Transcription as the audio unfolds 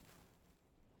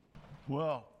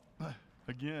Well,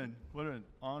 again, what an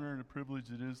honor and a privilege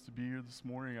it is to be here this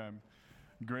morning. I'm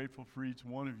grateful for each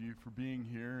one of you for being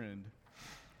here, and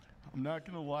I'm not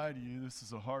going to lie to you, this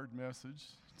is a hard message.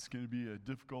 It's going to be a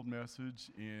difficult message,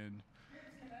 and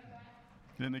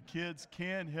then the kids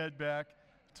can head back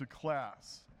to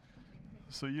class,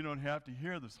 so you don't have to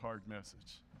hear this hard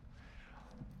message.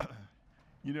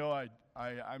 You know,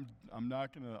 I'm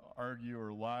not going to argue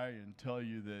or lie and tell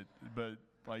you that, but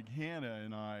like Hannah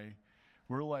and I,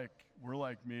 we're like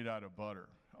made out of butter.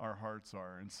 Our hearts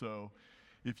are. And so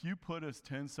if you put us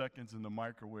 10 seconds in the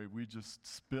microwave, we just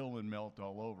spill and melt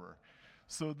all over.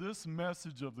 So this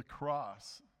message of the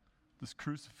cross, this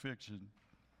crucifixion,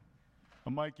 I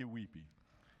might get weepy.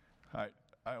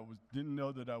 Didn't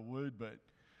know that I would, but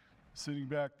sitting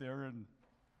back there and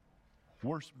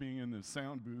worshiping in the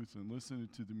sound booth and listening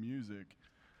to the music,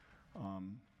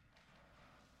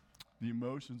 the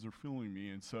emotions are filling me,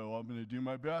 and so I'm going to do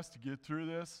my best to get through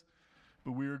this,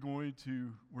 but we're going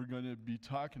to be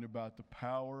talking about the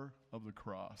power of the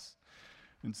cross.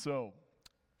 And so,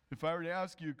 if I were to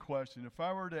ask you a question, if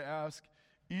I were to ask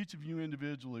each of you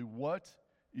individually, what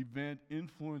event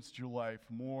influenced your life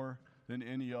more than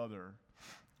any other,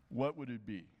 what would it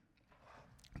be?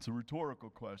 It's a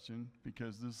rhetorical question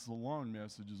because this is a long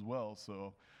message as well,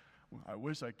 so I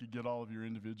wish I could get all of your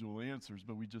individual answers,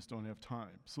 but we just don't have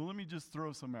time. So let me just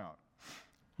throw some out.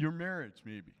 Your marriage,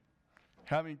 maybe.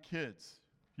 Having kids.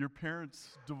 Your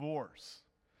parents' divorce.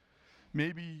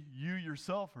 Maybe you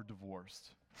yourself are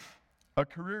divorced. A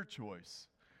career choice.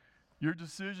 Your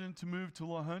decision to move to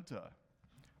La Junta.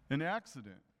 An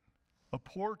accident. A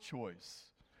poor choice.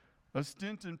 A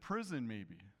stint in prison,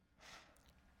 maybe.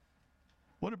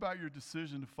 What about your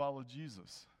decision to follow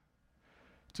Jesus?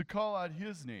 To call out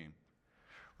his name?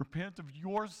 Repent of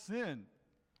your sin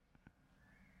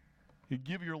and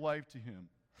give your life to him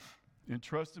and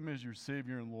trust him as your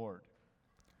Savior and Lord.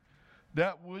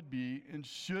 That would be and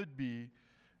should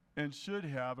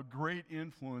have a great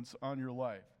influence on your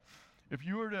life. If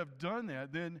you were to have done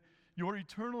that, then your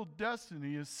eternal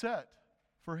destiny is set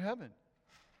for heaven.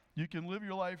 You can live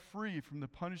your life free from the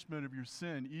punishment of your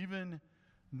sin even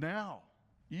now.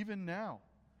 Even now.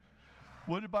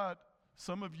 What about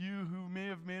some of you who may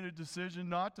have made a decision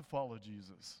not to follow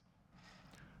Jesus?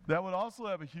 That would also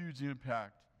have a huge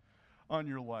impact on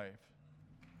your life.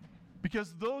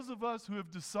 Because those of us who have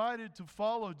decided to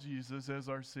follow Jesus as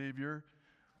our Savior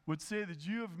would say that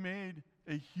you have made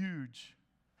a huge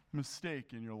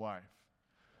mistake in your life.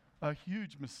 A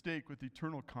huge mistake with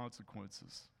eternal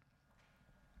consequences.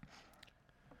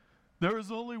 There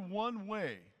is only one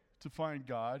way to find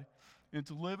God and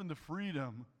to live in the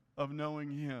freedom of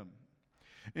knowing him.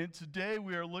 And today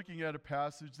we are looking at a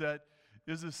passage that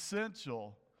is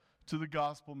essential to the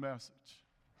gospel message.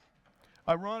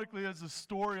 Ironically, it's a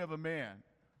story of a man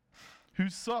who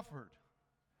suffered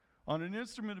on an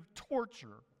instrument of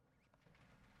torture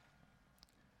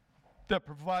that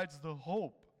provides the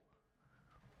hope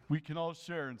we can all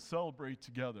share and celebrate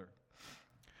together.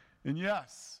 And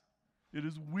yes, it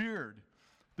is weird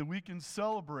that we can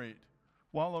celebrate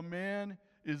while a man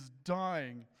is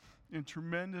dying in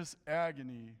tremendous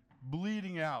agony,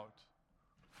 bleeding out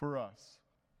for us.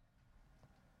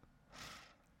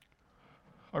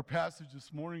 Our passage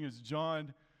this morning is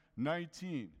John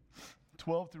 19,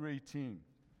 12 through 18.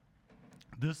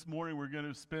 This morning we're going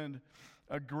to spend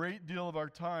a great deal of our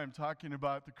time talking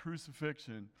about the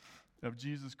crucifixion of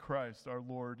Jesus Christ, our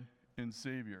Lord and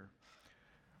Savior.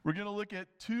 We're going to look at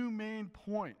two main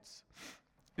points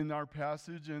in our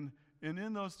passage, and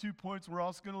in those 2 points, we're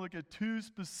also going to look at two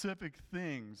specific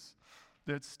things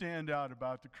that stand out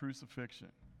about the crucifixion.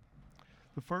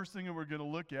 The first thing that we're going to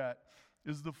look at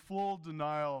is the full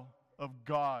denial of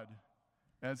God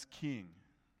as king.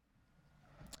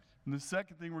 And the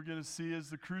second thing we're going to see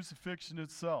is the crucifixion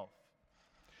itself.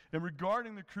 And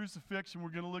regarding the crucifixion,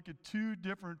 we're going to look at two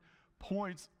different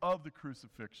points of the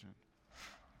crucifixion.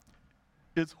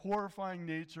 Its horrifying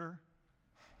nature,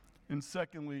 and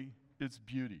secondly, its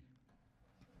beauty.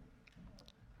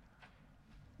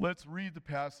 Let's read the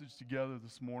passage together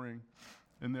this morning,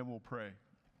 and then we'll pray.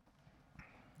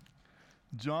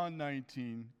 John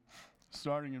 19,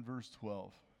 starting in verse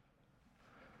 12.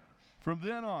 From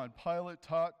then on, Pilate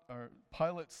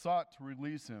sought to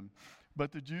release him,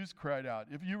 but the Jews cried out,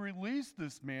 "If you release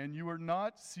this man, you are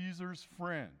not Caesar's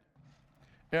friend.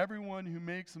 Everyone who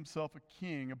makes himself a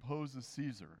king opposes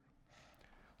Caesar."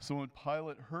 So when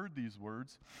Pilate heard these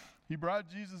words, he brought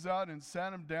Jesus out and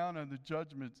sat down on the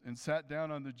judgment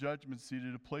seat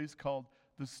at a place called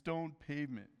the Stone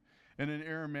Pavement, and in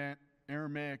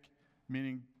Aramaic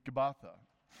meaning Gabbatha.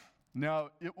 Now,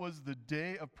 it was the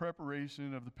day of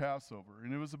preparation of the Passover,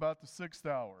 and it was about the 6th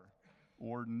hour,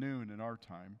 or noon in our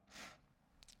time.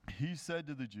 He said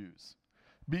to the Jews,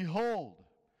 "Behold,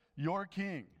 your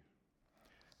king."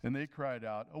 And they cried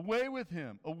out, away with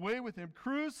him,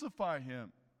 crucify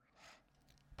him."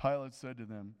 Pilate said to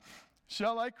them,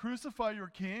 "Shall I crucify your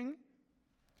king?"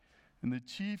 And the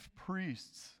chief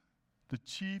priests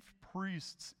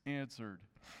answered,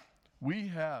 "We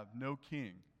have no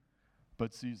king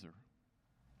but Caesar."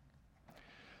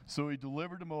 So he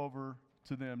delivered him over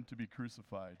to them to be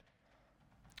crucified.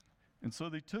 And so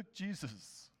they took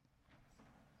Jesus,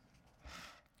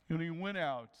 and he went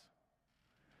out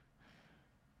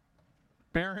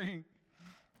bearing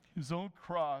his own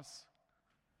cross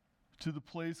to the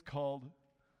place called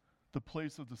the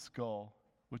place of the skull,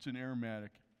 which in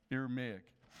Aramaic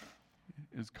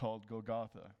is called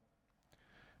Golgotha.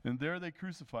 And there they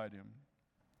crucified him,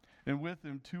 and with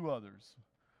him 2 others,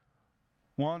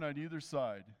 one on either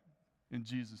side, and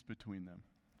Jesus between them.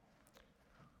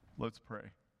 Let's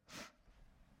pray.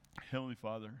 Heavenly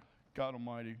Father, God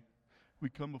Almighty, we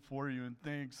come before you in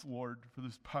thanks, Lord, for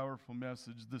this powerful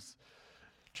message, this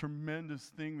tremendous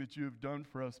thing that you have done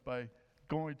for us by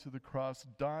going to the cross,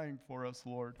 dying for us,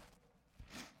 Lord.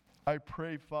 I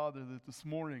pray, Father, that this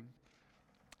morning,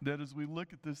 that as we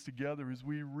look at this together, as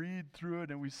we read through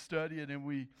it and we study it and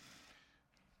we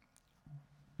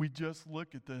just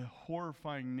look at the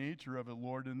horrifying nature of it,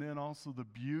 Lord, and then also the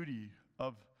beauty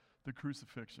of the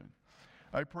crucifixion.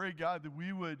 I pray, God, that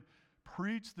we would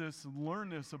preach this and learn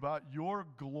this about your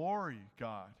glory,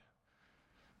 God.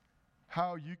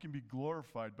 How you can be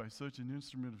glorified by such an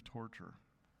instrument of torture.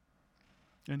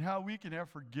 And how we can have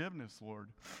forgiveness,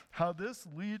 Lord. How this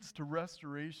leads to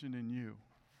restoration in you.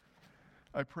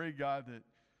 I pray, God, that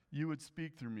you would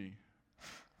speak through me,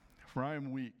 for I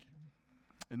am weak,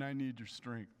 and I need your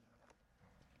strength.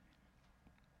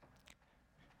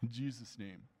 In Jesus'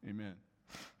 name, amen.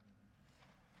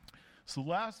 So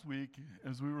last week,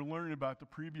 as we were learning about the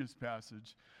previous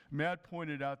passage, Matt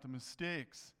pointed out the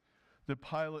mistakes that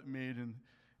Pilate made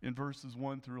in verses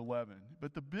 1 through 11.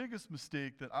 But the biggest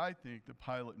mistake that I think that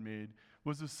Pilate made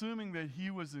was assuming that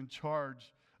he was in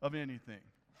charge of anything.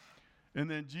 And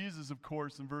then Jesus, of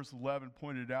course, in verse 11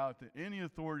 pointed out that any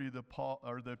authority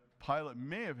that Pilate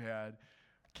may have had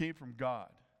came from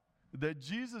God. That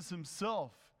Jesus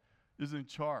himself is in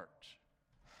charge.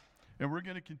 And we're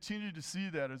going to continue to see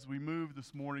that as we move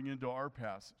this morning into our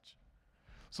passage.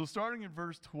 So starting in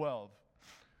verse 12,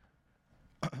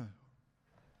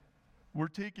 we're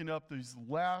taking up these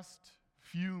last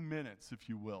few minutes, if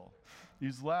you will,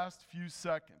 these last few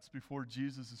seconds before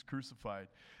Jesus is crucified.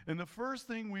 And the first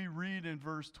thing we read in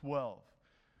verse 12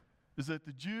 is that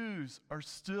the Jews are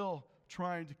still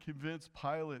trying to convince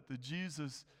Pilate that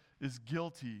Jesus is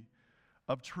guilty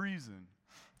of treason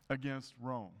against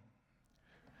Rome.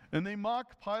 And they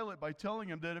mock Pilate by telling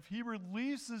him that if he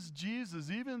releases Jesus,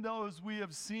 even though, as we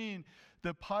have seen,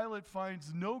 that Pilate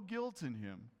finds no guilt in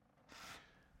him,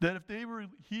 that if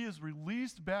he is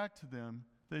released back to them,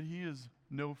 that he is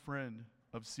no friend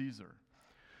of Caesar.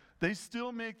 They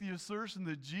still make the assertion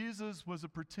that Jesus was a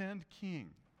pretend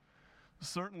king,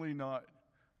 certainly not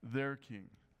their king.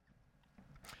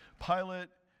 Pilate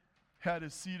had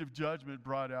his seat of judgment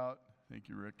brought out, thank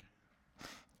you, Rick,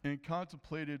 and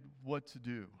contemplated what to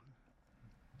do.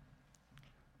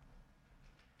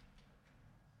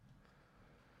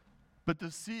 But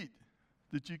the seat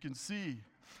that you can see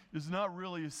is not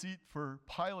really a seat for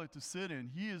Pilate to sit in.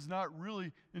 He is not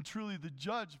really and truly the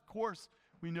judge. Of course,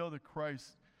 we know that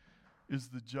Christ is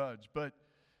the judge, but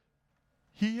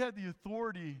he had the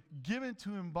authority given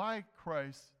to him by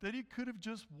Christ that he could have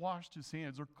just washed his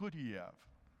hands, or could he have?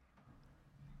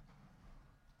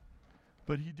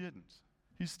 But he didn't.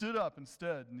 He stood up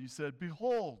instead and he said,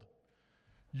 "Behold,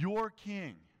 your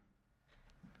king,"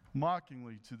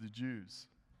 mockingly to the Jews.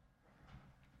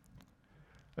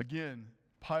 Again,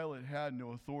 Pilate had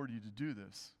no authority to do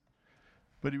this,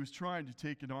 but he was trying to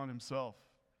take it on himself,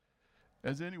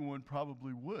 as anyone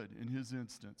probably would in his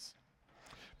instance.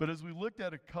 But as we looked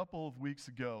at a couple of weeks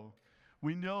ago,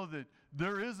 we know that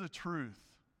there is a truth.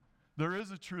 There is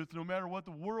a truth, no matter what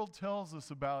the world tells us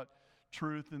about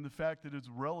truth and the fact that it's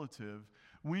relative.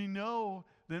 We know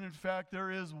that, in fact,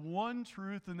 there is one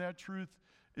truth, and that truth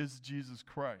is Jesus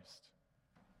Christ.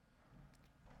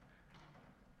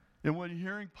 And when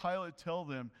hearing Pilate tell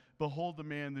them, "Behold the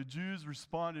man," the Jews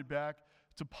responded back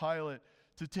to Pilate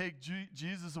to take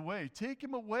Jesus away. Take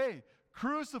him away.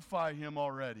 Crucify him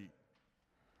already.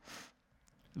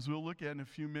 As we'll look at in a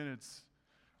few minutes,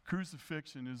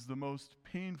 crucifixion is the most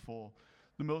painful,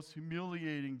 the most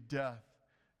humiliating death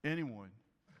anyone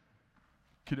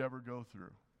could ever go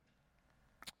through.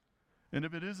 And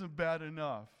if it isn't bad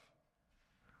enough,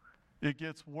 it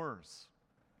gets worse.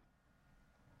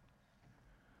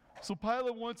 So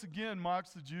Pilate once again mocks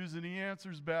the Jews, and he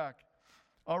answers back,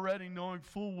 already knowing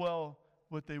full well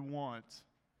what they want.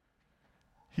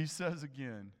 He says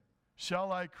again,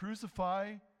 "Shall I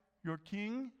crucify your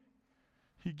king?"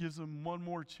 He gives them one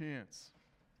more chance.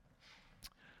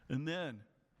 And then,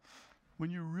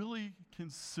 when you really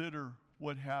consider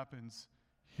what happens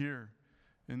here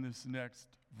in this next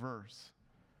verse,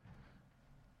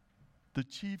 the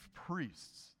chief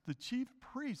priests,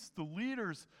 the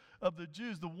leaders of the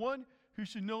Jews, the one who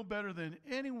should know better than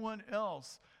anyone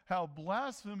else how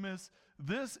blasphemous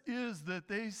this is that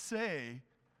they say,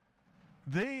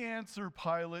 they answer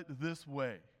Pilate this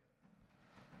way: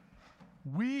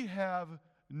 "We have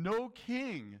no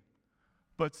king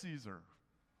but Caesar."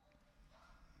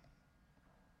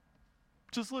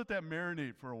 Just let that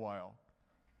marinate for a while.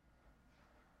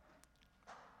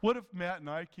 What if Matt and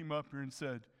I came up here and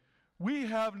said, "We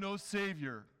have no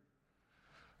Savior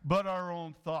but our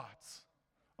own thoughts,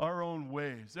 our own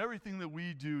ways. Everything that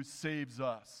we do saves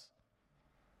us"?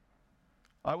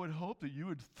 I would hope that you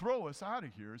would throw us out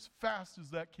of here as fast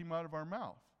as that came out of our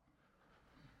mouth.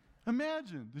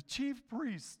 Imagine the chief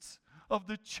priests of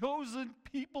the chosen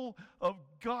people of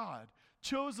God,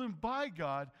 chosen by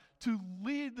God to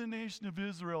lead the nation of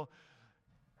Israel,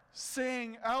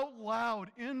 saying out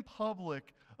loud in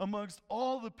public amongst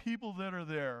all the people that are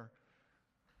there,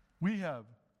 "We have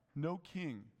no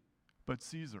king but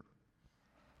Caesar."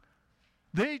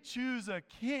 They choose a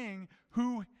king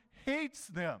who hates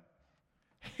them,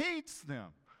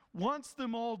 wants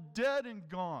them all dead and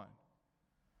gone,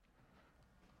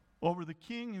 over the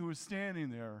king who is standing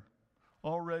there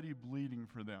already bleeding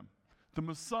for them. The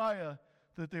Messiah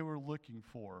that they were looking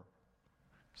for,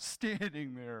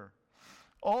 standing there.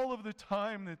 All of the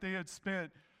time that they had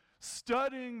spent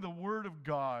studying the Word of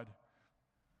God,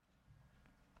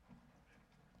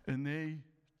 and they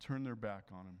turned their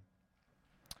back on him.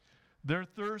 Their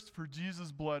thirst for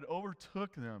Jesus' blood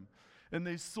overtook them, and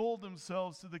they sold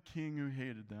themselves to the king who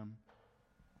hated them.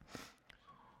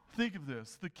 Think of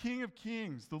this: the King of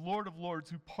Kings, the Lord of Lords,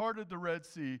 who parted the Red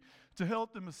Sea to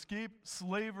help them escape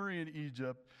slavery in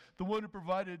Egypt, the one who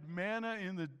provided manna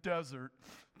in the desert,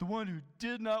 the one who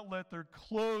did not let their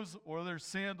clothes or their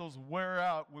sandals wear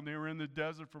out when they were in the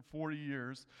desert for 40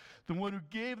 years, the one who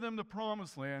gave them the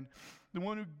promised land, the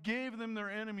one who gave them their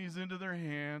enemies into their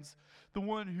hands, the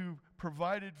one who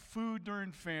provided food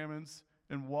during famines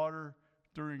and water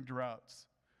during droughts,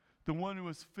 the one who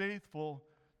was faithful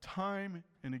time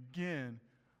and again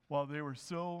while they were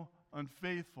so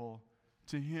unfaithful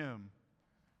to him,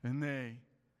 and they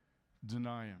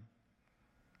deny him.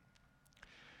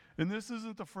 And this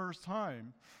isn't the first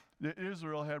time that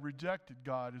Israel had rejected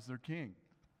God as their king.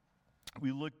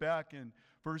 We look back in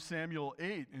 1 Samuel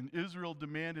 8, and Israel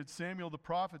demanded Samuel the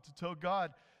prophet to tell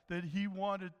God that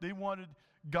they wanted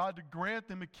God to grant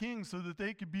them a king so that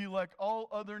they could be like all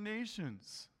other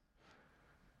nations.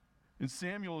 And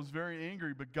Samuel was very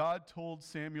angry, but God told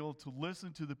Samuel to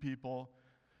listen to the people,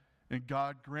 and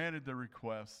God granted their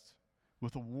request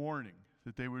with a warning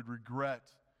that they would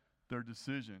regret their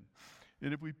decision.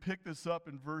 And if we pick this up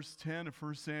in verse 10 of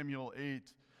 1 Samuel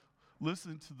 8,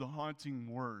 listen to the haunting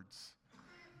words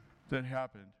that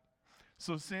happened.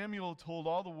 "So Samuel told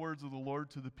all the words of the Lord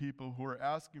to the people who were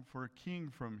asking for a king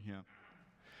from him.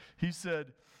 He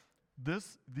said,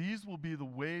 'These will be the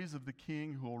ways of the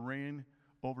king who will reign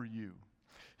over you.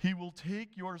 He will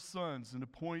take your sons and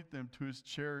appoint them to his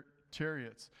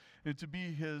chariots, and to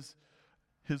be his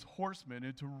horsemen,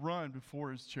 and to run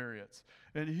before his chariots.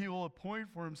 And he will appoint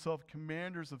for himself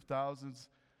commanders of thousands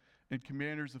and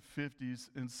commanders of 50s,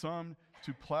 and some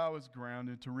to plow his ground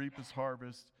and to reap his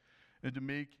harvest, and to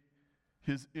make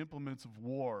his implements of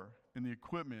war and the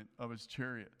equipment of his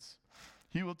chariots.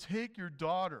 He will take your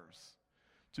daughters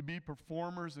to be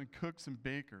performers and cooks and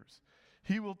bakers.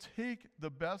 He will take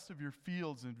the best of your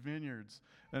fields and vineyards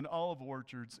and olive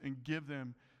orchards and give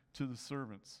them to the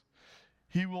servants.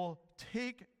 He will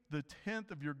take the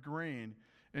tenth of your grain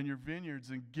and your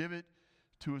vineyards and give it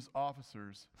to his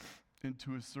officers and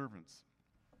to his servants.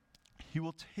 He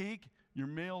will take your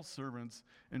male servants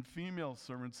and female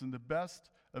servants and the best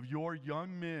of your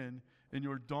young men and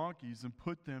your donkeys and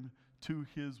put them to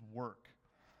his work.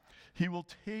 He will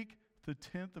take the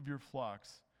tenth of your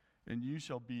flocks, and you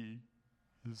shall be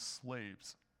his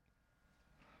slaves.'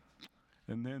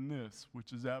 And then this,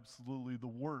 which is absolutely the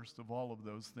worst of all of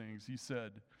those things, he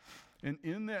said, 'And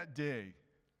in that day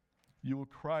you will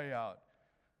cry out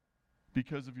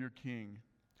because of your king,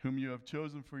 whom you have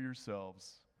chosen for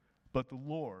yourselves. But the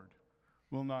Lord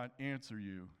will not answer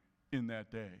you in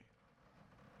that day.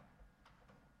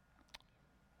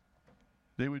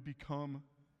 They would become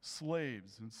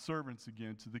slaves and servants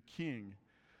again to the king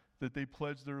that they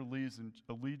pledged their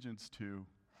allegiance to,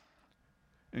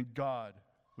 and God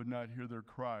would not hear their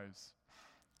cries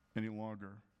any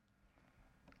longer.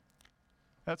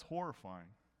 That's horrifying.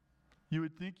 You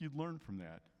would think you'd learn from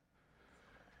that.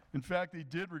 In fact, they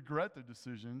did regret their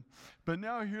decision, but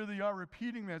now here they are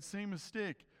repeating that same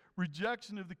mistake,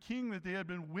 rejection of the king that they had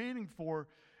been waiting for,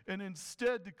 and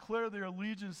instead declare their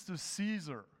allegiance to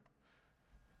Caesar.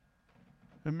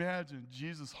 Imagine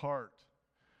Jesus' heart.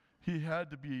 It had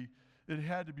to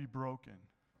be broken,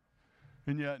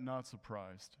 and yet not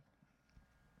surprised.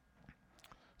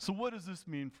 So what does this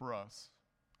mean for us?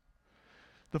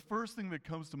 The first thing that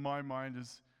comes to my mind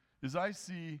is I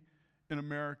see in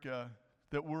America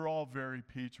that we're all very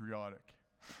patriotic.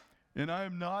 And I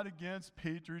am not against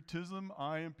patriotism.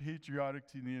 I am patriotic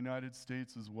to the United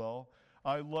States as well.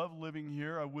 I love living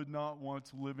here. I would not want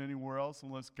to live anywhere else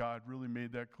unless God really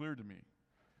made that clear to me.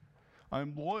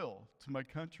 I'm loyal to my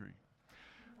country.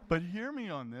 But hear me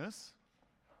on this.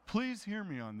 Please hear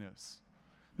me on this.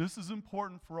 This is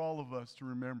important for all of us to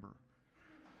remember.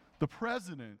 The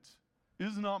president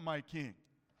is not my king.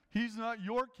 He's not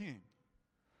your king.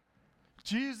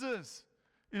 Jesus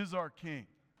is our king.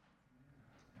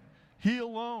 He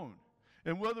alone.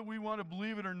 And whether we want to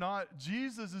believe it or not,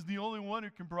 Jesus is the only one who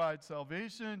can provide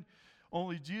salvation.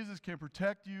 Only Jesus can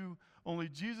protect you. Only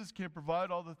Jesus can provide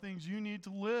all the things you need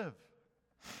to live.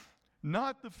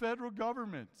 Not the federal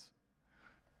government.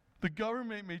 The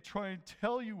government may try and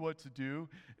tell you what to do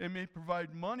and may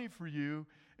provide money for you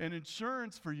and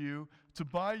insurance for you to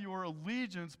buy your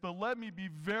allegiance, but let me be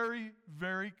very,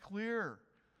 very clear.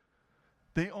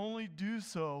 They only do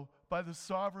so by the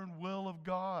sovereign will of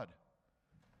God.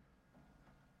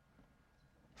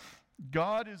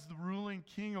 God is the ruling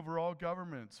king over all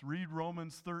governments. Read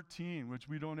Romans 13, which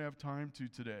we don't have time to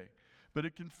today, but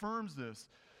it confirms this.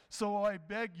 So I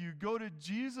beg you, go to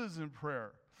Jesus in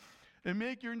prayer and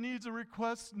make your needs and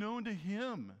requests known to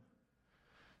him.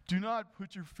 Do not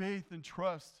put your faith and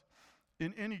trust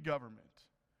in any government.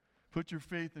 Put your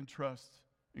faith and trust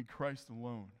in Christ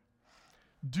alone.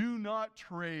 Do not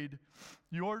trade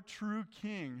your true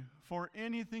king for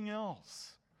anything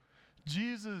else.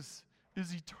 Jesus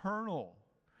is eternal,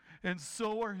 and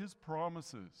so are his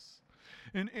promises.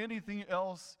 And anything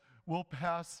else will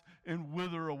pass and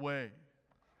wither away.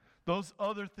 Those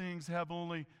other things have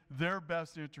only their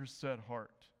best interests at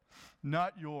heart,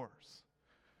 not yours.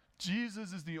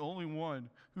 Jesus is the only one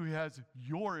who has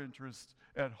your interest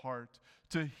at heart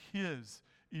to his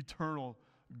eternal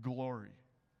glory.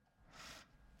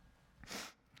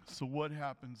 So what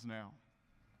happens now?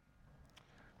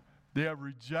 They have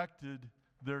rejected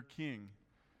their king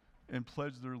and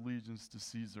pledged their allegiance to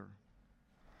Caesar.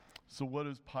 So what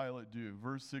does Pilate do?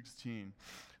 Verse 16.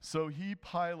 So he,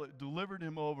 Pilate, delivered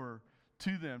him over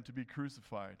to them to be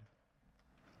crucified.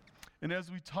 And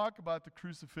as we talk about the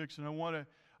crucifixion, I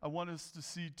want us to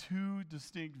see two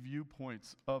distinct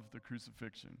viewpoints of the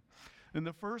crucifixion. And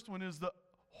the first one is the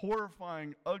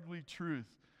horrifying, ugly truth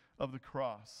of the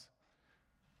cross.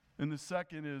 And the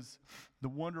second is the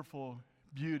wonderful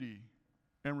beauty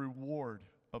and reward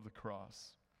of the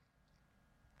cross.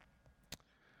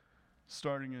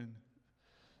 Starting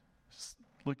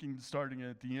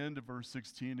at the end of verse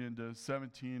 16 into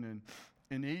 17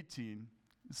 and 18,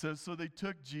 it says, so they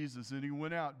took Jesus, and he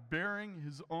went out bearing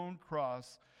his own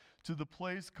cross to the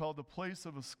place called the place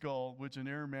of a skull, which in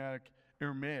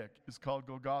Aramaic is called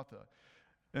Golgotha.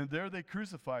 And there they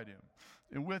crucified him,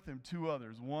 and with him two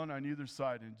others, one on either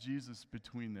side, and Jesus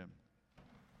between them.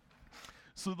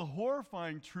 So the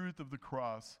horrifying truth of the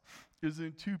cross is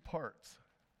in two parts.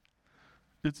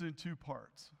 It's in two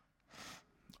parts.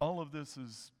 All of this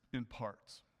is in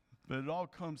parts, but it all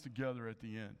comes together at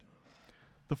the end.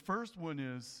 The first one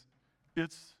is,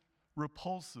 it's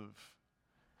repulsive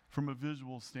from a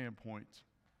visual standpoint.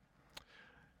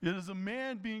 It is a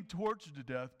man being tortured to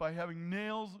death by having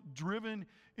nails driven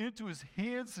into his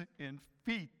hands and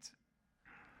feet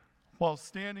while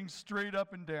standing straight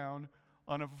up and down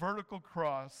on a vertical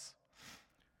cross,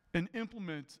 an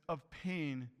implement of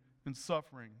pain and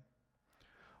suffering.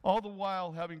 All the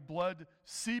while having blood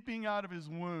seeping out of his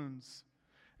wounds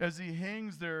as he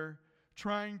hangs there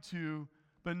trying to,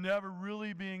 but never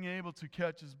really being able to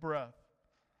catch his breath.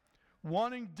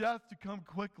 Wanting death to come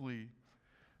quickly,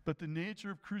 but the nature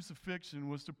of crucifixion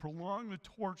was to prolong the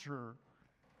torture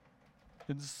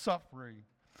and suffering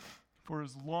for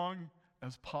as long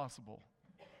as possible.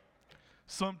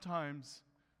 Sometimes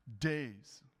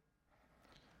days.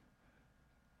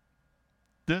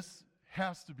 This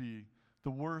has to be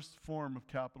the worst form of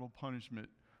capital punishment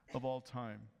of all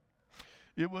time.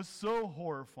 It was so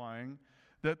horrifying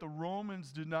that the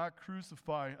Romans did not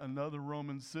crucify another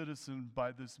Roman citizen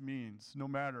by this means, no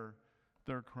matter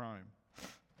their crime.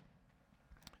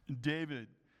 David,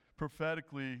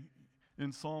 prophetically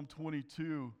in Psalm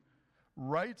 22,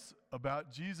 writes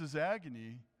about Jesus'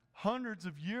 agony hundreds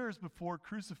of years before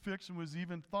crucifixion was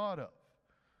even thought of.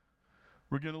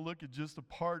 We're going to look at just a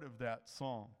part of that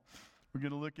psalm. We're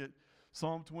going to look at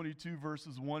Psalm 22,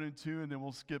 verses 1 and 2, and then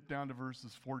we'll skip down to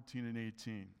verses 14 and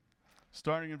 18.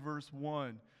 Starting in verse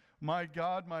 1, my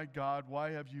God,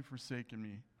 why have you forsaken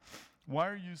me? Why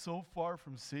are you so far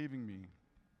from saving me?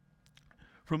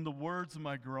 From the words of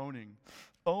my groaning,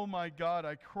 oh my God,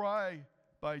 I cry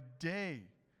by day,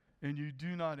 and you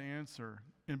do not answer,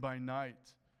 and by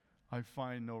night I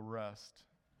find no rest.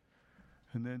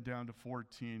 And then down to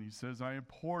 14, he says, I am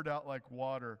poured out like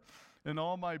water, and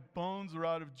all my bones are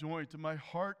out of joint, and my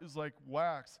heart is like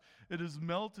wax. It is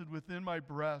melted within my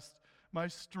breast. My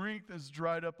strength is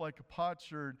dried up like a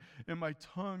potsherd, and my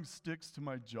tongue sticks to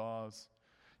my jaws.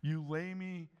 You lay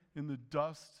me in the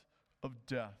dust of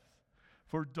death.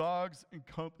 For dogs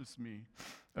encompass me.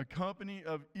 A company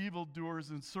of evildoers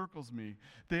encircles me.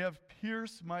 They have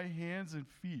pierced my hands and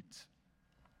feet.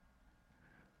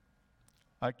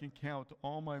 I can count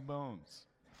all my bones.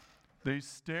 They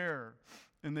stare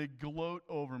and they gloat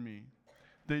over me.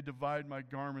 They divide my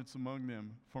garments among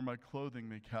them. For my clothing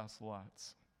they cast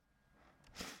lots.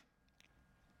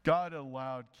 God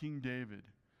allowed King David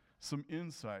some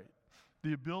insight,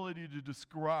 the ability to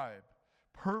describe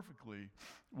perfectly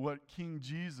what King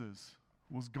Jesus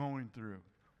was going through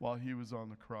while he was on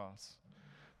the cross.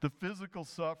 The physical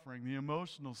suffering, the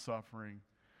emotional suffering,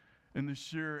 and the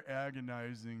sheer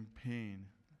agonizing pain.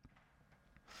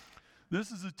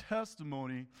 This is a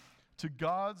testimony to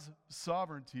God's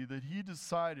sovereignty that he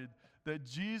decided that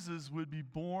Jesus would be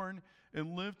born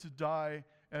and live to die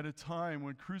at a time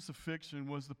when crucifixion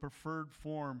was the preferred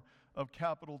form of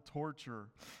capital torture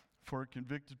for a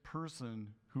convicted person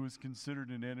who is considered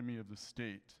an enemy of the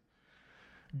state.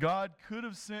 God could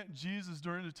have sent Jesus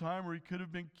during a time where he could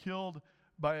have been killed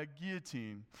by a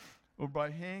guillotine, or by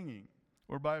hanging,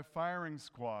 or by a firing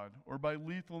squad, or by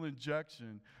lethal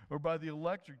injection, or by the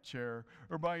electric chair,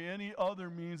 or by any other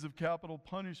means of capital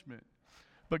punishment.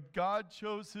 But God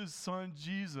chose his son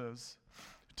Jesus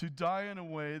to die in a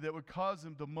way that would cause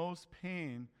him the most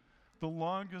pain, the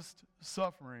longest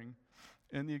suffering,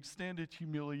 and the extended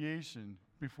humiliation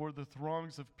before the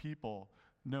throngs of people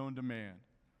known to man.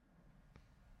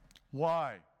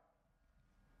 Why?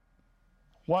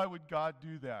 Why would God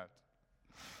do that?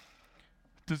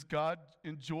 Does God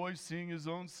enjoy seeing his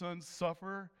own son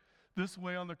suffer this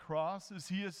way on the cross? Is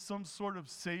he some sort of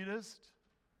sadist?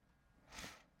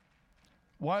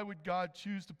 Why would God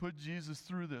choose to put Jesus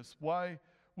through this? Why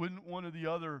wouldn't one of the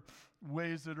other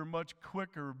ways that are much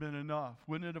quicker have been enough?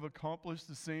 Wouldn't it have accomplished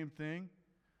the same thing?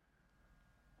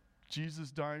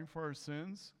 Jesus dying for our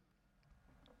sins?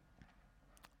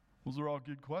 Those are all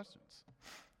good questions.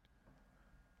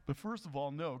 But first of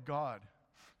all, no, God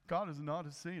is not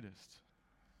a sadist.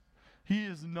 He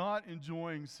is not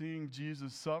enjoying seeing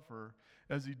Jesus suffer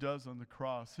as he does on the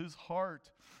cross. His heart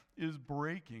is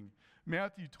breaking.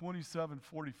 Matthew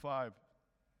 27:45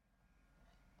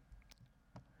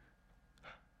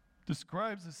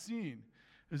 describes the scene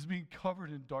as being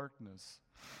covered in darkness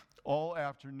all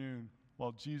afternoon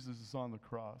while Jesus is on the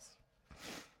cross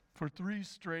for 3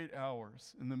 straight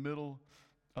hours in the middle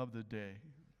of the day.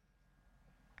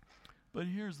 But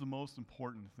here's the most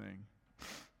important thing.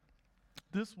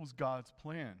 This was God's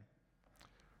plan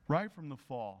right from the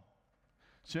fall.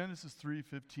 Genesis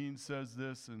 3:15 says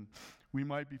this, and we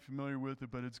might be familiar with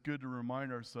it, but it's good to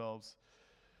remind ourselves.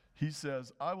 He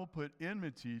says, I will put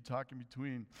enmity, talking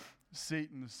between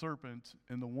Satan the serpent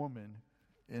and the woman,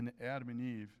 and Adam and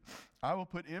Eve. I will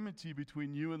put enmity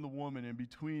between you and the woman, and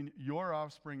between your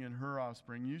offspring and her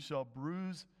offspring. You shall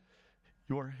bruise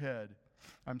your head.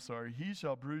 He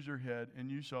shall bruise your head, and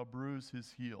you shall bruise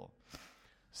his heel.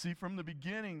 See, from the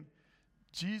beginning,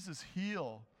 Jesus'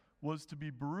 heel was to be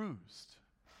bruised.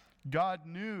 God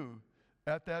knew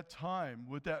at that time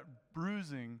what that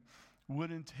bruising would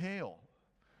entail.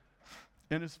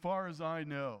 And as far as I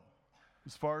know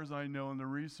in the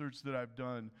research that I've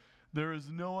done, there is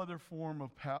no other form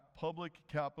of public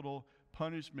capital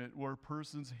punishment where a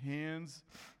person's hands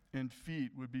and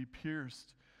feet would be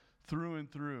pierced through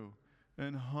and through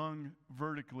and hung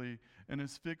vertically and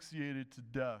asphyxiated to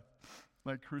death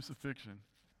like crucifixion.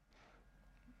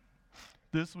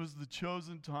 This was the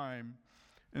chosen time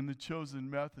and the chosen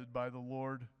method by the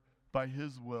Lord, by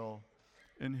his will,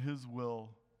 and his will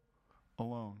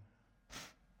alone.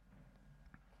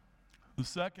 The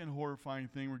second horrifying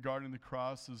thing regarding the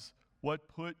cross is what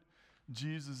put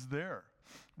Jesus there.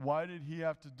 Why did he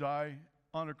have to die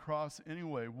on a cross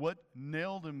anyway? What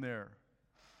nailed him there?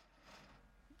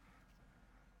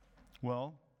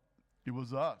 Well, it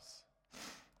was us.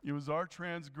 It was our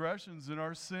transgressions and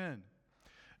our sin.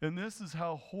 And this is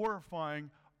how horrifying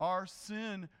our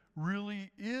sin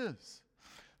really is.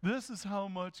 This is how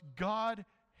much God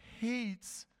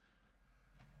hates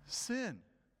sin,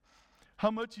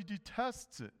 how much he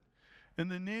detests it,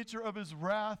 and the nature of his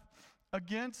wrath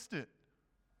against it.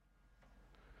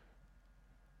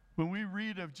 When we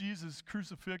read of Jesus'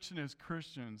 crucifixion as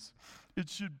Christians, it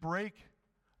should break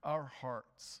our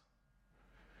hearts.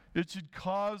 It should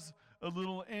cause a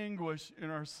little anguish in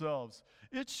ourselves.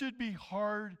 It should be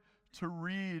hard to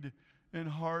read and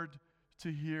hard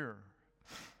to hear.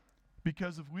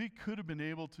 Because if we could have been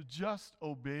able to just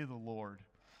obey the Lord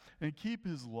and keep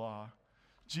his law,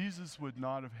 Jesus would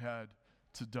not have had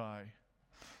to die.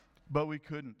 But we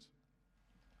couldn't.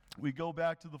 We go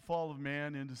back to the fall of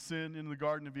man into sin in the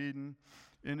Garden of Eden.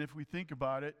 And if we think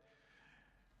about it,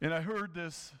 and I heard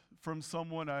this from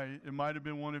someone, it might have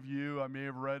been one of you, I may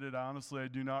have read it, honestly, I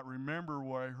do not remember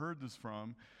where I heard this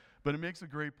from, but it makes a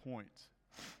great point.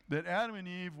 That Adam and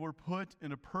Eve were put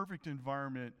in a perfect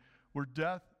environment where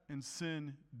death and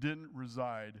sin didn't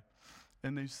reside,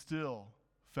 and they still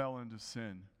fell into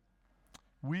sin.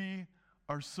 We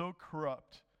are so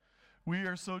corrupt. We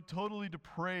are so totally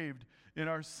depraved in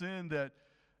our sin that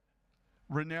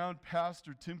renowned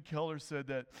pastor Tim Keller said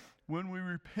that when we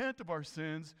repent of our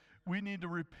sins, we need to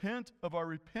repent of our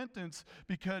repentance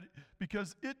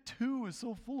because it too is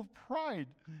so full of pride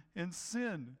and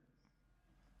sin.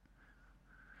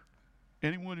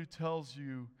 Anyone who tells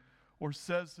you or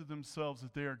says to themselves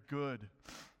that they are good,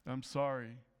 I'm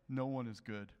sorry, no one is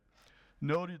good.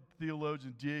 Noted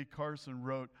theologian D.A. Carson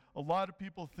wrote, a lot of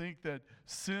people think that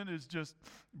sin is just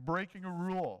breaking a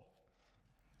rule.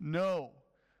 No.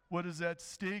 What is at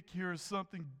stake here is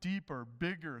something deeper,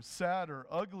 bigger, sadder,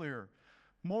 uglier,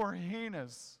 more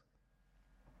heinous.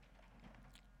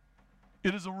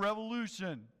 It is a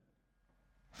revolution.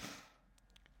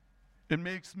 It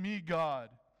makes me God,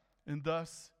 and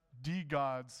thus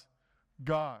de-God's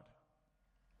God.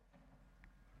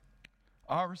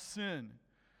 Our sin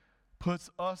puts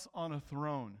us on a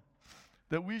throne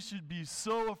that we should be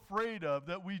so afraid of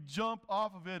that we jump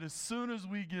off of it as soon as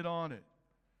we get on it.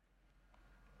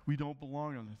 We don't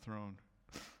belong on the throne.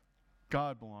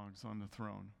 God belongs on the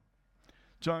throne.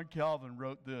 John Calvin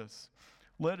wrote this,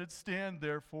 "Let it stand,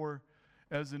 therefore,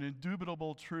 as an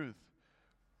indubitable truth,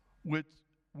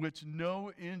 which no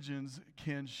engines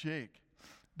can shake,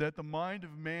 that the mind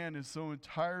of man is so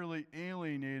entirely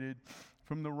alienated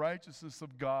from the righteousness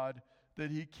of God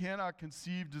that he cannot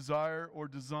conceive, desire, or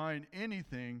design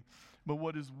anything but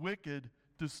what is wicked,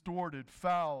 distorted,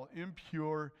 foul,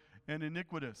 impure, and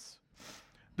iniquitous.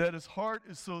 That his heart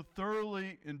is so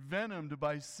thoroughly envenomed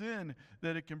by sin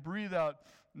that it can breathe out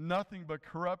nothing but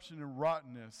corruption and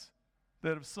rottenness.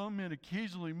 That if some men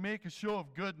occasionally make a show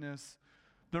of goodness,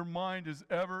 their mind is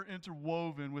ever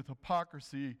interwoven with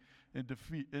hypocrisy and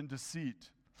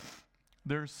deceit.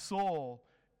 Their soul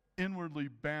inwardly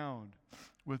bound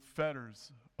with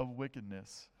fetters of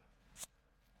wickedness."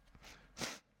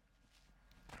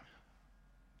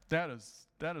 That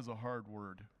is a hard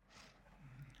word.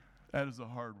 That is a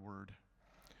hard word.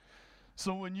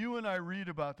 So when you and I read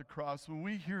about the cross, when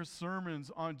we hear sermons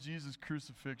on Jesus'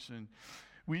 crucifixion,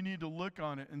 we need to look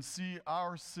on it and see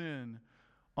our sin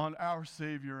on our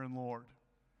Savior and Lord.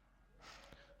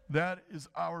 That is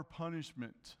our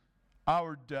punishment,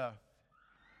 our death.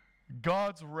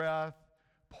 God's wrath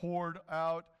poured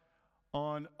out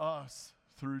on us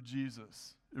through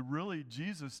Jesus.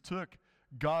 Jesus took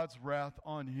God's wrath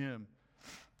on him.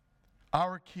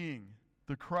 Our King,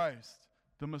 the Christ,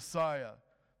 the Messiah,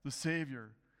 the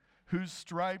Savior, whose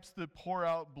stripes that pour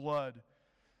out blood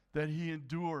that he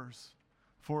endures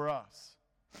for us.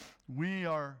 We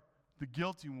are the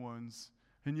guilty ones,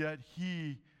 and yet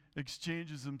he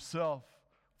exchanges himself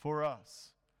for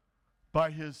us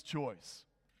by his choice.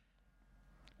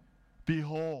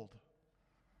 Behold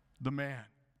the man.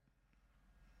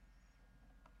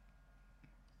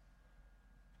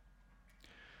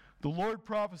 The Lord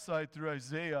prophesied through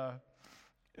Isaiah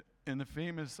in the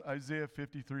famous Isaiah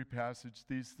 53 passage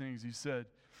these things. He said,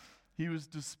 "He was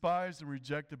despised and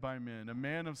rejected by men, a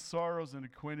man of sorrows and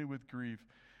acquainted with grief,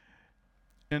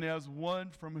 and as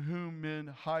one from whom men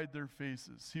hide their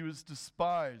faces. He was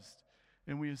despised,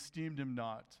 and we esteemed him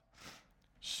not.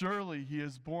 Surely he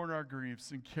has borne our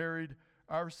griefs and carried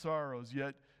our sorrows,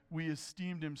 yet we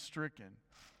esteemed him stricken,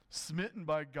 smitten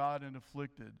by God and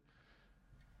afflicted.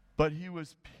 But he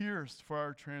was pierced for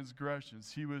our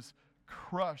transgressions. He was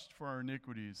crushed for our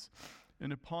iniquities.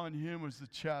 And upon him was the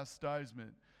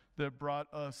chastisement that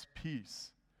brought us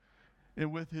peace.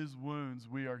 And with his wounds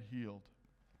we are healed.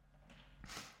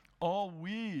 All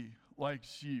we, like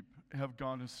sheep, have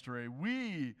gone astray.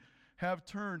 We have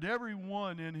turned every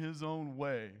one in his own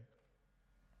way.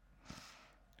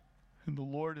 And the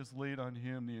Lord has laid on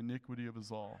him the iniquity of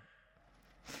us all.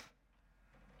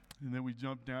 And then we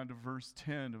jump down to verse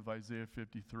 10 of Isaiah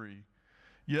 53.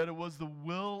 Yet it was the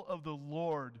will of the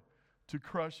Lord to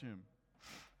crush him.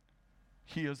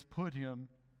 He has put him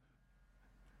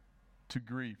to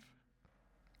grief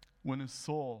when his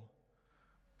soul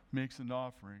makes an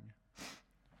offering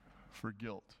for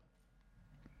guilt.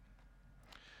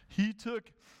 He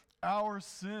took our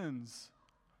sins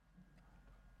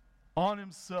on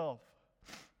himself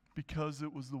because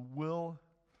it was the will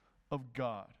of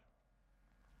God.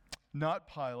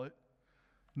 Not Pilate,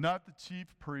 not the chief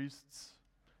priests,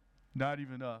 not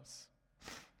even us.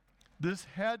 This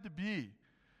had to be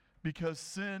because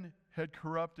sin had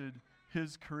corrupted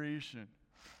his creation.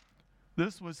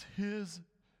 This was his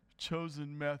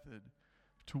chosen method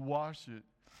to wash it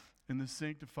in the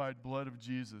sanctified blood of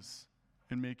Jesus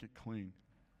and make it clean.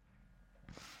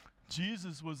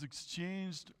 Jesus was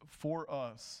exchanged for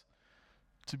us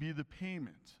to be the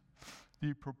payment,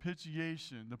 the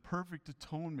propitiation, the perfect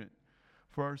atonement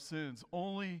for our sins.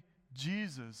 Only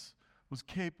Jesus was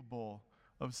capable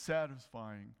of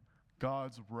satisfying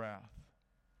God's wrath.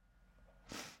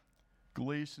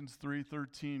 Galatians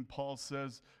 3:13, Paul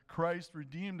says, Christ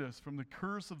redeemed us from the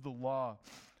curse of the law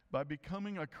by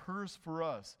becoming a curse for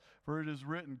us. For it is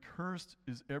written, cursed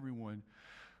is everyone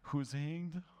who is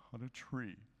hanged on a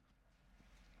tree.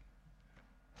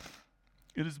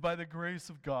 It is by the grace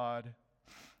of God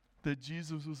that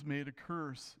Jesus was made a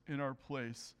curse in our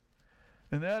place.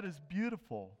 And that is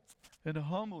beautiful and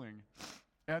humbling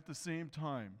at the same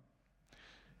time.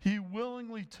 He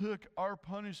willingly took our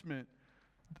punishment,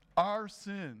 our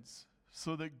sins,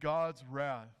 so that God's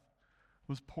wrath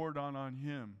was poured on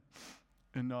him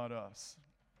and not us.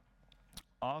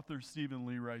 Author Stephen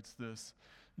Lee writes this: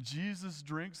 Jesus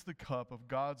drinks the cup of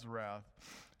God's wrath,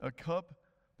 a cup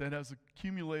that has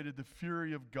accumulated the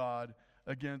fury of God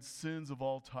against sins of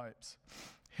all types.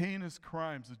 Heinous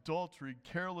crimes, adultery,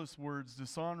 careless words,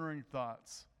 dishonoring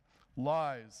thoughts,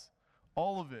 lies,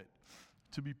 all of it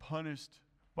to be punished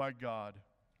by God.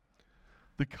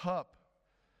 The cup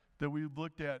that we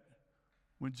looked at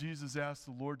when Jesus asked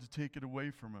the Lord to take it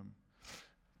away from him.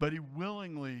 But he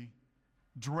willingly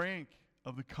drank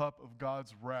of the cup of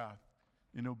God's wrath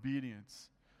in obedience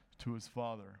to his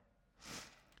Father.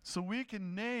 So we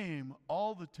can name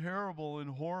all the terrible and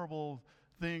horrible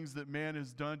things that man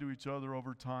has done to each other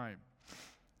over time.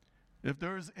 If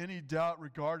there is any doubt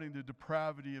regarding the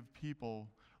depravity of people,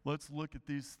 let's look at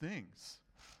these things.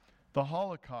 The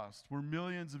Holocaust, where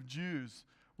millions of Jews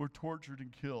were tortured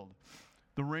and killed.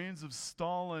 The reigns of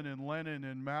Stalin and Lenin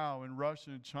and Mao in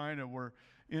Russia and China, where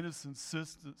innocent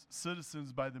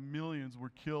citizens by the millions were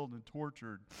killed and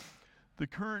tortured. The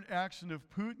current action of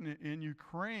Putin in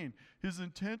Ukraine, his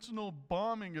intentional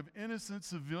bombing of innocent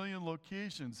civilian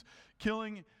locations,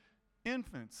 killing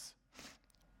infants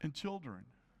and children.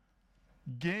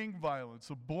 Gang violence,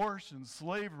 abortion,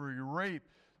 slavery, rape,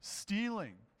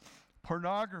 stealing,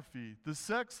 pornography, the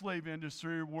sex slave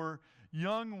industry where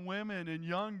young women and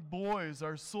young boys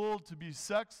are sold to be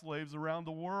sex slaves around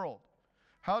the world.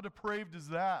 How depraved is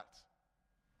that?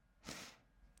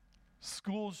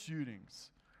 School shootings.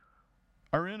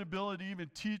 Our inability to even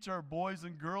teach our boys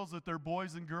and girls that they're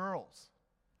boys and girls.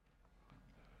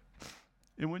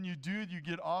 And when you do, you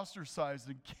get ostracized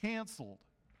and canceled.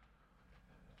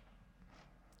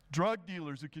 Drug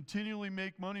dealers who continually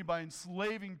make money by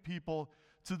enslaving people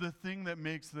to the thing that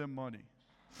makes them money.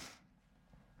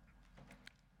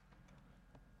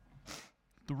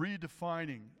 The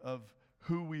redefining of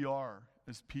who we are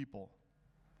as people.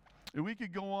 And we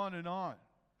could go on and on.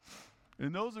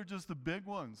 And those are just the big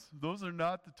ones. Those are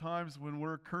not the times when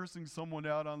we're cursing someone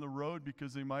out on the road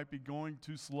because they might be going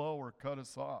too slow or cut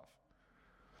us off.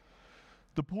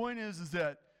 The point is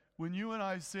that when you and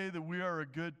I say that we are a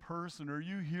good person, or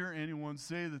you hear anyone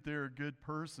say that they're a good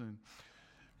person,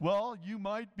 well, you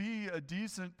might be a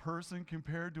decent person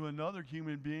compared to another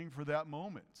human being for that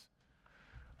moment.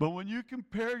 But when you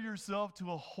compare yourself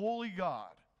to a holy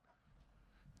God,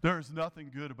 there is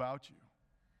nothing good about you.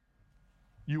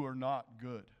 You are not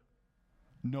good.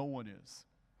 No one is.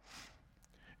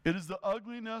 It is the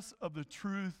ugliness of the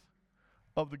truth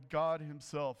of the God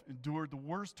himself endured the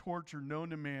worst torture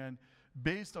known to man,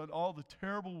 based on all the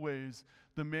terrible ways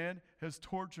the man has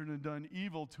tortured and done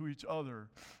evil to each other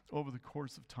over the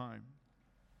course of time.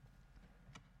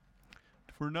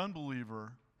 For an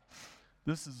unbeliever,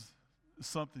 this is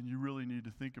something you really need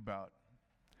to think about.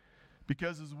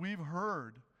 Because as we've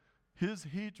heard, his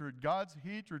hatred, God's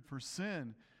hatred for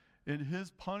sin and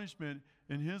his punishment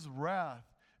and his wrath,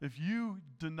 if you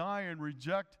deny and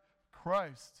reject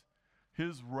Christ,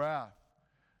 his wrath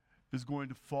is going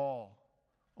to fall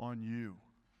on you.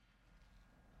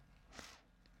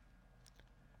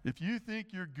 If you think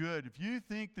you're good, if you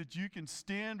think that you can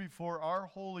stand before our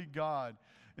holy God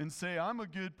and say, I'm a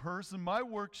good person, my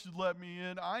work should let me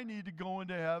in, I need to go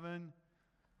into heaven,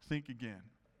 think again.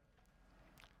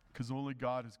 Because only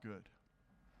God is good.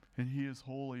 And he is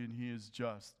holy and he is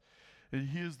just. And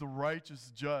he is the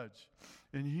righteous judge.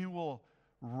 And he will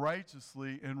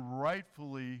righteously and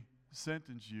rightfully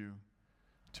sentence you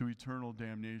to eternal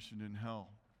damnation in hell.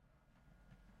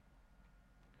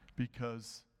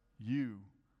 Because you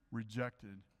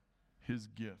rejected his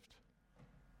gift.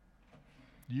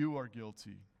 You are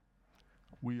guilty.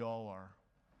 We all are.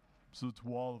 So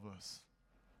to all of us,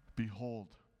 behold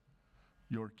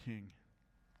your King.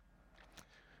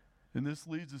 And this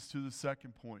leads us to the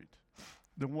second point,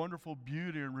 the wonderful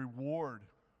beauty and reward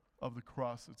of the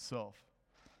cross itself.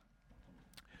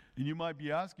 And you might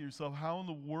be asking yourself, how in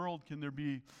the world can there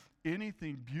be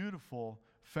anything beautiful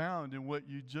found in what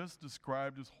you just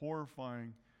described as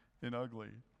horrifying and ugly?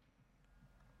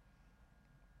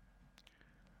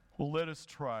 Well, let us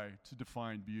try to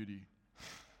define beauty.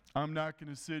 I'm not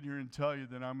going to sit here and tell you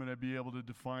that I'm going to be able to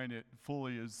define it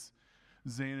fully, as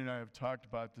Zane and I have talked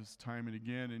about this time and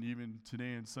again, and even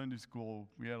today in Sunday school,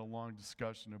 we had a long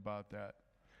discussion about that.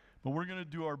 But we're going to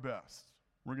do our best.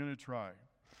 We're going to try.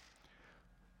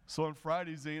 So on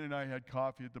Friday, Zane and I had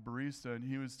coffee at the barista, and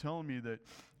he was telling me that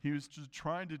he was just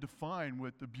trying to define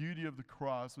what the beauty of the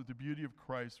cross, what the beauty of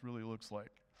Christ really looks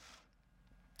like.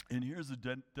 And here's a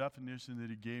definition that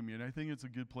he gave me, and I think it's a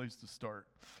good place to start.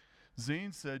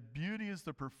 Zane said, beauty is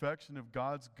the perfection of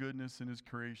God's goodness in his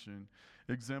creation,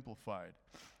 exemplified,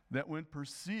 that when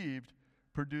perceived,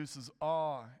 produces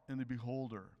awe in the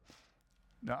beholder.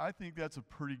 Now, I think that's a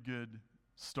pretty good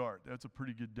start. That's a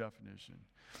pretty good definition.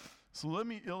 So let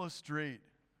me illustrate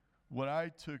what I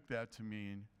took that to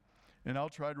mean, and I'll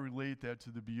try to relate that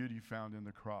to the beauty found in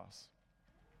the cross.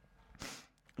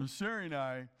 And Sherry and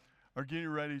I are getting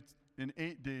ready in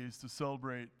 8 days to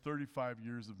celebrate 35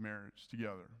 years of marriage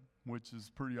together, which is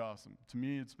pretty awesome. To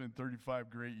me, it's been 35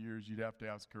 great years. You'd have to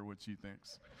ask her what she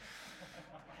thinks.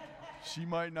 She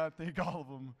might not think all of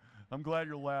them. I'm glad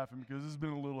you're laughing because this has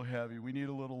been a little heavy. We need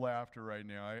a little laughter right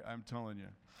now, I'm telling you.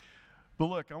 But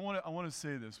look, I want to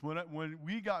say this. When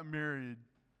we got married,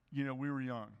 we were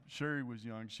young. Sherry was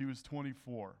young. She was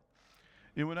 24.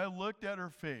 And when I looked at her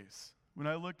face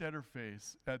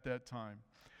at that time,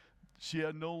 she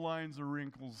had no lines or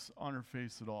wrinkles on her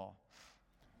face at all.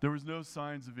 There was no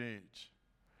signs of age.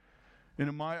 And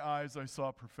in my eyes, I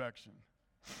saw perfection.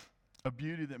 A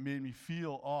beauty that made me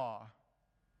feel awe,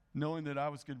 knowing that I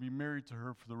was going to be married to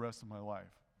her for the rest of my life.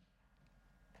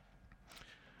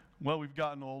 Well, we've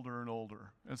gotten older and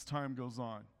older as time goes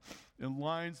on. And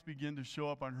lines begin to show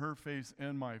up on her face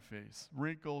and my face.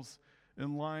 Wrinkles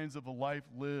and lines of a life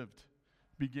lived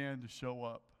began to show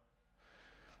up.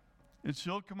 And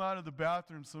she'll come out of the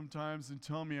bathroom sometimes and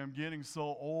tell me, I'm getting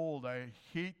so old, I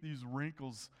hate these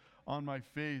wrinkles on my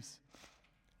face,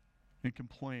 and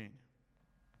complain.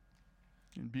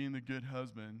 And being the good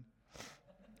husband,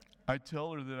 I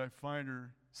tell her that I find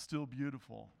her still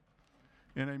beautiful.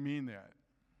 And I mean that.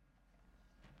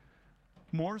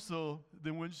 More so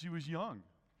than when she was young.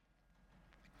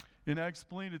 And I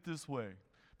explain it this way.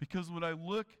 Because when I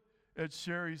look at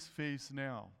Sherry's face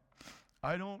now,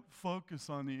 I don't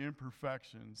focus on the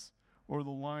imperfections or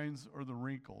the lines or the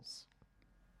wrinkles.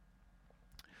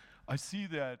 I see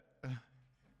that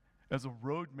as a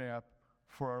roadmap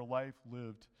for our life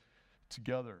lived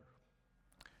together.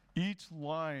 Each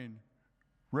line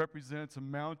represents a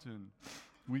mountain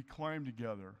we climbed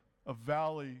together, a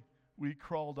valley we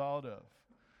crawled out of,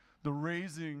 the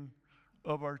raising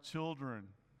of our children,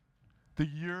 the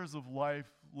years of life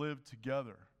lived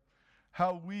together,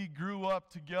 how we grew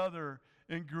up together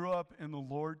and grew up in the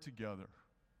Lord together,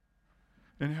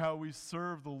 and how we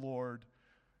serve the Lord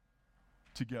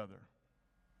together.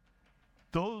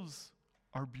 Those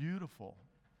are beautiful.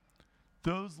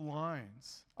 Those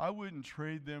lines, I wouldn't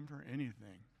trade them for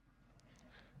anything.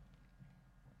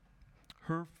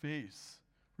 Her face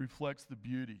reflects the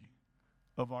beauty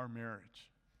of our marriage,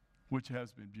 which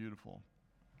has been beautiful.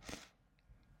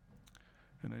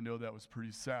 And I know that was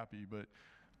pretty sappy, but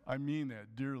I mean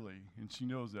that dearly, and she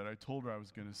knows that. I told her I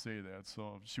was going to say that.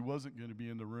 So if she wasn't going to be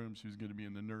in the room, she was going to be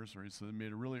in the nursery. So it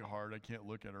made it really hard. I can't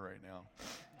look at her right now.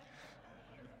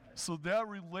 So that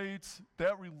relates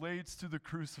to the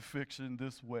crucifixion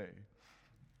this way.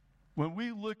 When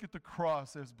we look at the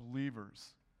cross as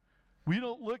believers, we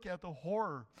don't look at the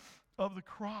horror of the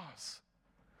cross.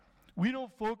 We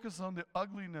don't focus on the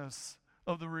ugliness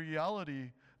of the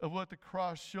reality of what the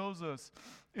cross shows us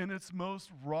in its most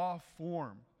raw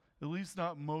form, at least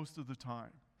not most of the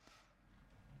time.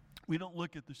 We don't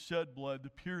look at the shed blood, the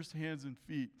pierced hands and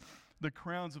feet, the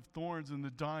crowns of thorns, and the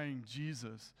dying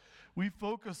Jesus. We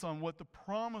focus on what the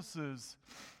promises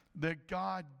that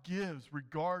God gives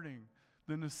regarding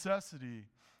the necessity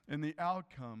and the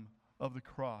outcome of the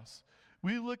cross.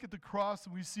 We look at the cross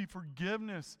and we see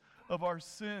forgiveness of our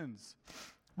sins,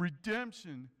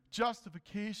 redemption,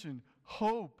 justification,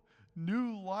 hope,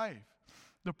 new life,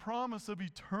 the promise of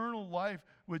eternal life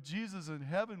with Jesus in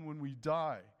heaven when we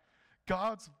die,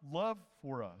 God's love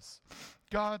for us,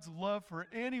 God's love for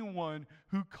anyone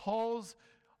who calls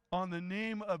on the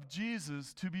name of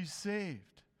Jesus to be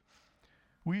saved.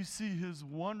 We see his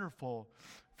wonderful,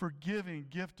 forgiving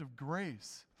gift of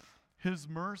grace, his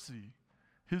mercy,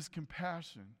 his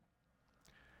compassion.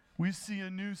 We see a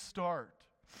new start.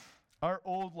 Our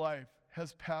old life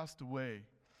has passed away,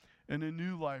 and a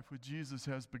new life with Jesus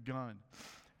has begun.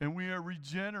 And we are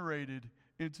regenerated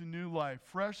into new life,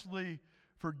 freshly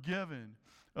forgiven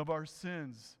of our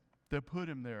sins that put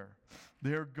him there.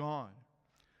 They are gone.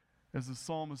 As the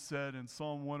psalmist said in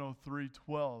Psalm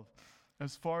 103:12,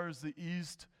 as far as the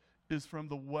east is from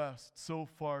the west, so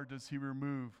far does he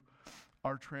remove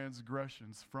our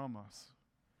transgressions from us.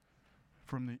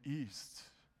 From the east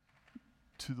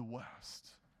to the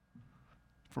west.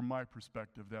 From my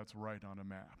perspective, that's right on a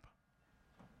map.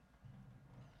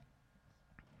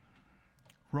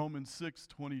 Romans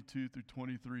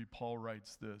 6:22-23, Paul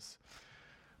writes this.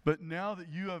 But now that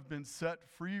you have been set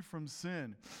free from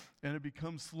sin and have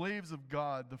become slaves of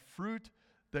God, the fruit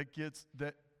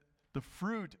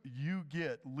you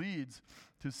get leads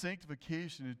to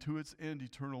sanctification and to its end,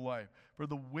 eternal life. For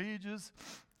the wages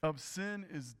of sin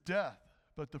is death,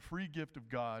 but the free gift of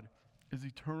God is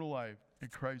eternal life in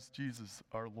Christ Jesus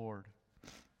our Lord.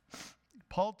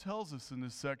 Paul tells us in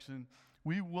this section,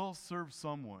 we will serve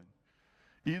someone.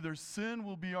 Either sin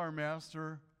will be our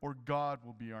master or God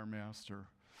will be our master.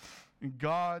 And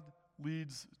God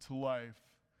leads to life,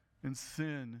 and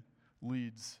sin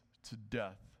leads to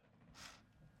death.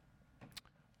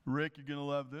 Rick, you're going to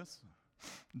love this.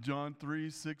 John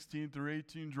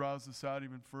 3:16-18 draws this out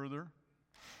even further.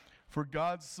 For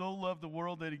God so loved the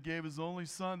world that he gave his only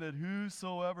Son, that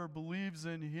whosoever believes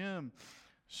in him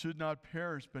should not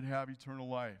perish but have eternal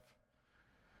life.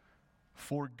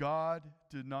 For God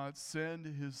did not send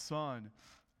his Son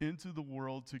into the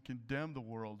world to condemn the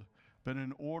world, but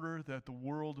in order that the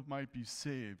world might be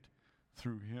saved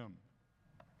through him.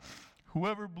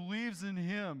 Whoever believes in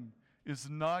him is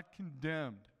not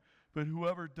condemned, but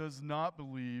whoever does not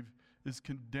believe is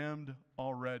condemned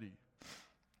already,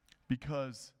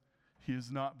 because he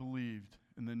has not believed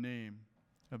in the name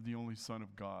of the only Son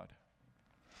of God.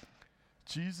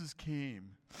 Jesus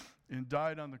came and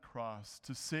died on the cross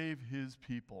to save his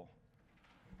people,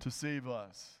 to save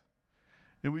us.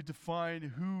 And we define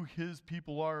who his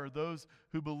people are those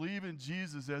who believe in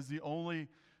Jesus as the only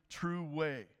true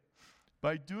way.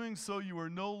 By doing so, you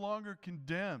are no longer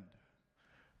condemned.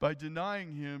 By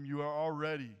denying him, you are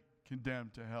already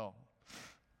condemned to hell.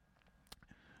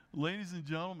 Ladies and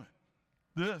gentlemen,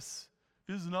 this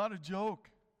is not a joke.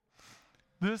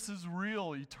 This is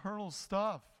real, eternal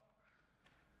stuff.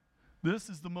 This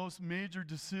is the most major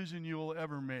decision you will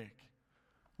ever make,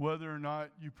 whether or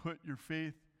not you put your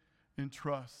faith and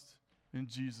trust in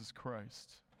Jesus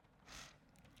Christ.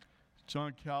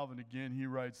 John Calvin, again, he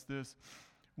writes this: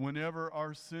 whenever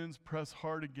our sins press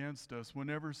hard against us,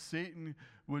 whenever Satan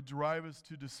would drive us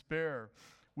to despair,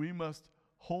 we must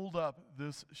hold up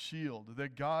this shield,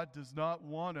 that God does not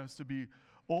want us to be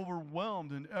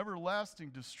overwhelmed in everlasting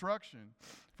destruction,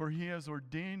 for he has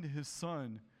ordained his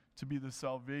Son to be the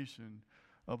salvation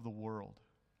of the world.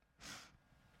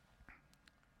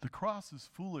 The cross is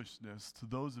foolishness to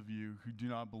those of you who do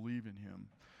not believe in him,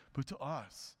 but to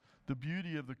us, the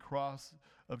beauty of the cross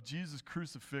of Jesus'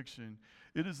 crucifixion,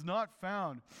 it is not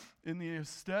found in the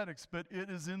aesthetics, but it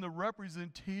is in the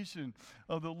representation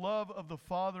of the love of the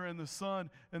Father and the Son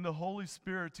and the Holy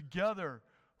Spirit together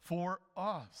for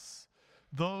us,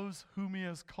 those whom he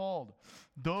has called,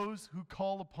 those who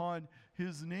call upon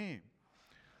his name.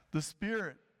 The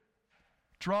Spirit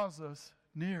draws us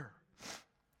near.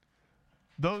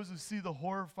 Those who see the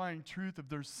horrifying truth of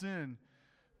their sin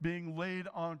being laid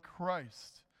on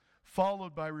Christ,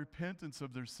 followed by repentance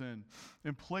of their sin,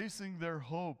 and placing their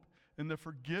hope in the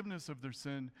forgiveness of their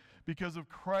sin because of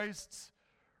Christ's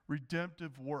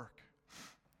redemptive work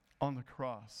on the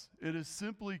cross. It is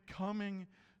simply coming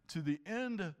to the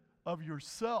end of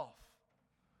yourself,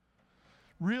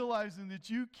 realizing that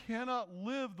you cannot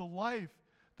live the life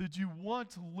that you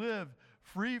want to live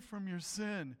free from your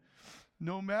sin,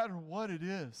 no matter what it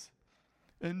is,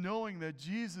 and knowing that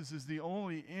Jesus is the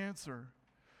only answer,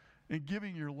 and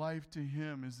giving your life to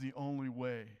Him is the only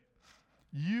way.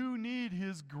 You need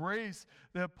His grace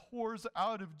that pours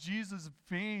out of Jesus'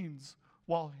 veins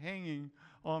while hanging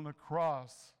on the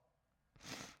cross.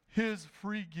 His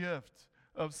free gift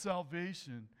of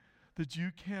salvation that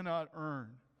you cannot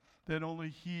earn, that only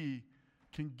He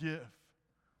can give.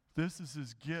 This is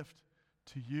His gift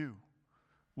to you.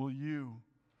 Will you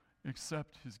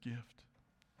accept His gift?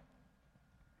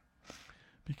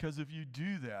 Because if you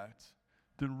do that,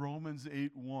 then Romans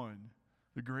 8:1,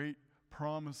 the great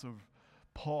promise of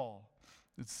Paul,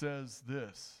 it says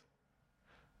this: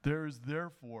 there is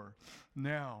therefore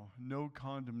now no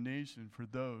condemnation for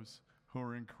those who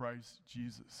are in Christ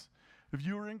Jesus. If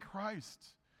you are in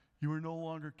Christ, you are no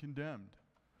longer condemned.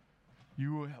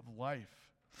 You have life.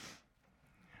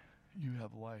 You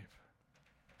have life.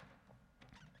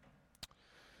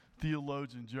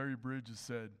 Theologian Jerry Bridges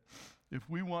said, if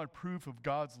we want proof of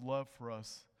God's love for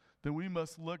us, then we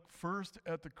must look first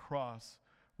at the cross,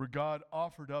 where God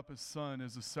offered up His Son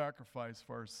as a sacrifice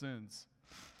for our sins.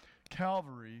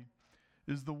 Calvary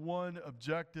is the one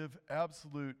objective,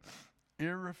 absolute,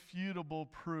 irrefutable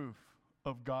proof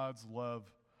of God's love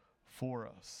for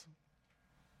us.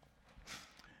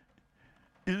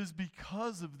 It is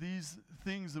because of these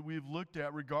things that we've looked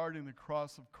at regarding the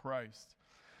cross of Christ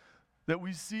that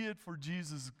we see it for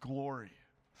Jesus' glory.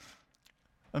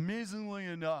 Amazingly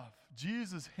enough,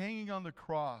 Jesus hanging on the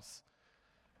cross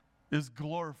is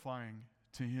glorifying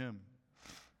to Him.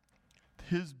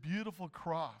 His beautiful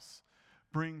cross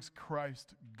brings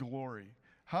Christ glory.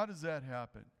 How does that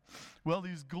happen? Well,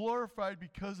 He's glorified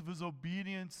because of His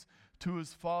obedience to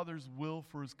His Father's will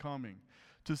for His coming,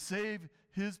 to save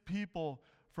His people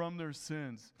from their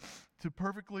sins, to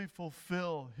perfectly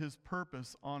fulfill His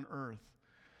purpose on earth.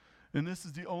 And this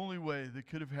is the only way that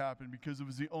could have happened, because it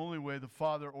was the only way the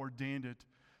Father ordained it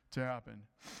to happen.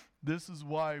 This is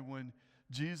why when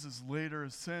Jesus later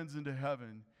ascends into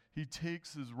heaven, He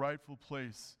takes His rightful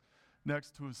place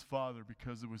next to His Father,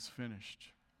 because it was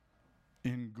finished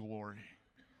in glory.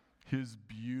 His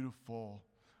beautiful,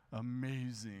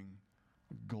 amazing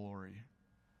glory.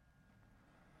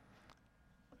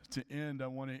 To end, I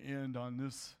want to end on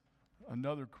this,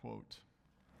 another quote.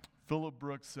 Philip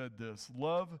Brooks said this: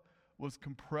 love was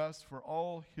compressed for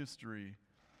all history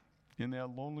in that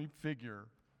lonely figure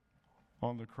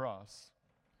on the cross,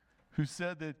 who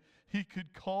said that He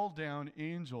could call down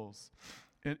angels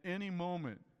at any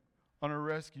moment on a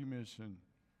rescue mission,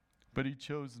 but He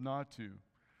chose not to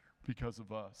because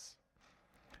of us.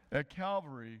 At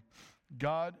Calvary,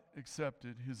 God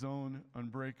accepted His own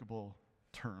unbreakable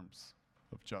terms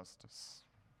of justice.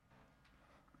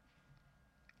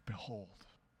 Behold,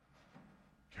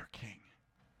 your King.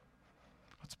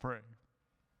 Let's pray.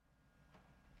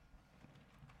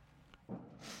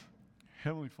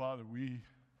 Heavenly Father, we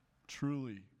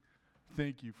truly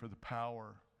thank You for the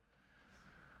power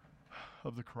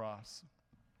of the cross.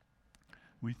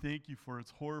 We thank You for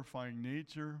its horrifying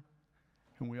nature,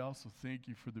 and we also thank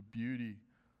You for the beauty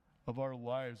of our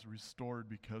lives restored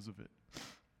because of it.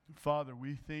 Father,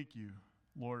 we thank You,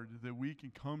 Lord, that we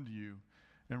can come to You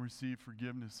and receive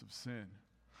forgiveness of sin.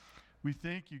 We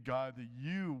thank You, God, that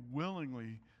You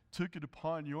willingly took it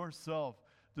upon Yourself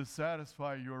to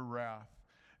satisfy Your wrath,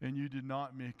 and You did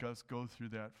not make us go through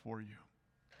that for You.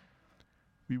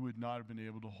 We would not have been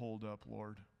able to hold up,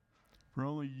 Lord. For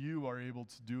only You are able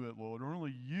to do it, Lord.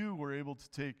 Only You were able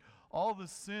to take all the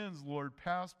sins, Lord,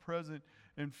 past, present,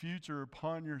 and future,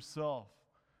 upon Yourself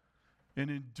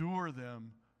and endure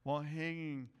them while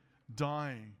hanging,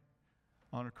 dying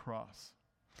on a cross.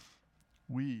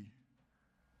 We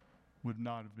would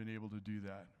not have been able to do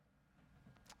that.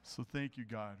 So thank You,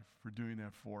 God, for doing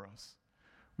that for us.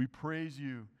 We praise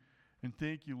You and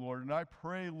thank You, Lord. And I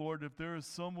pray, Lord, if there is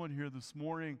someone here this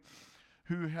morning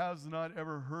who has not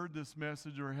ever heard this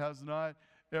message or has not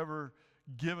ever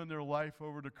given their life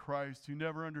over to Christ, who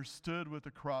never understood what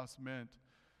the cross meant,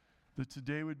 that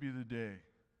today would be the day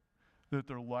that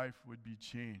their life would be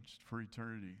changed for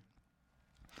eternity.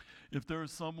 If there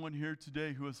is someone here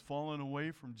today who has fallen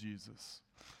away from Jesus,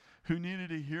 who needed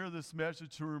to hear this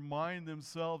message to remind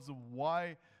themselves of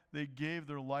why they gave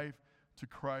their life to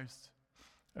Christ,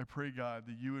 I pray, God,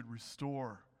 that you would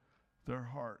restore their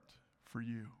heart for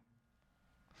you.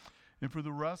 And for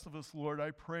the rest of us, Lord,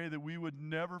 I pray that we would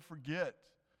never forget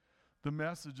the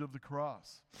message of the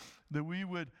cross, that we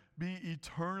would be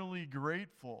eternally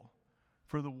grateful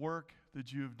for the work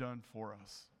that you have done for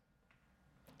us,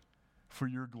 for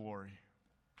your glory,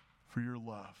 for your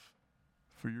love,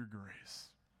 for your grace.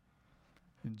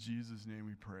 In Jesus' name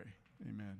we pray. Amen.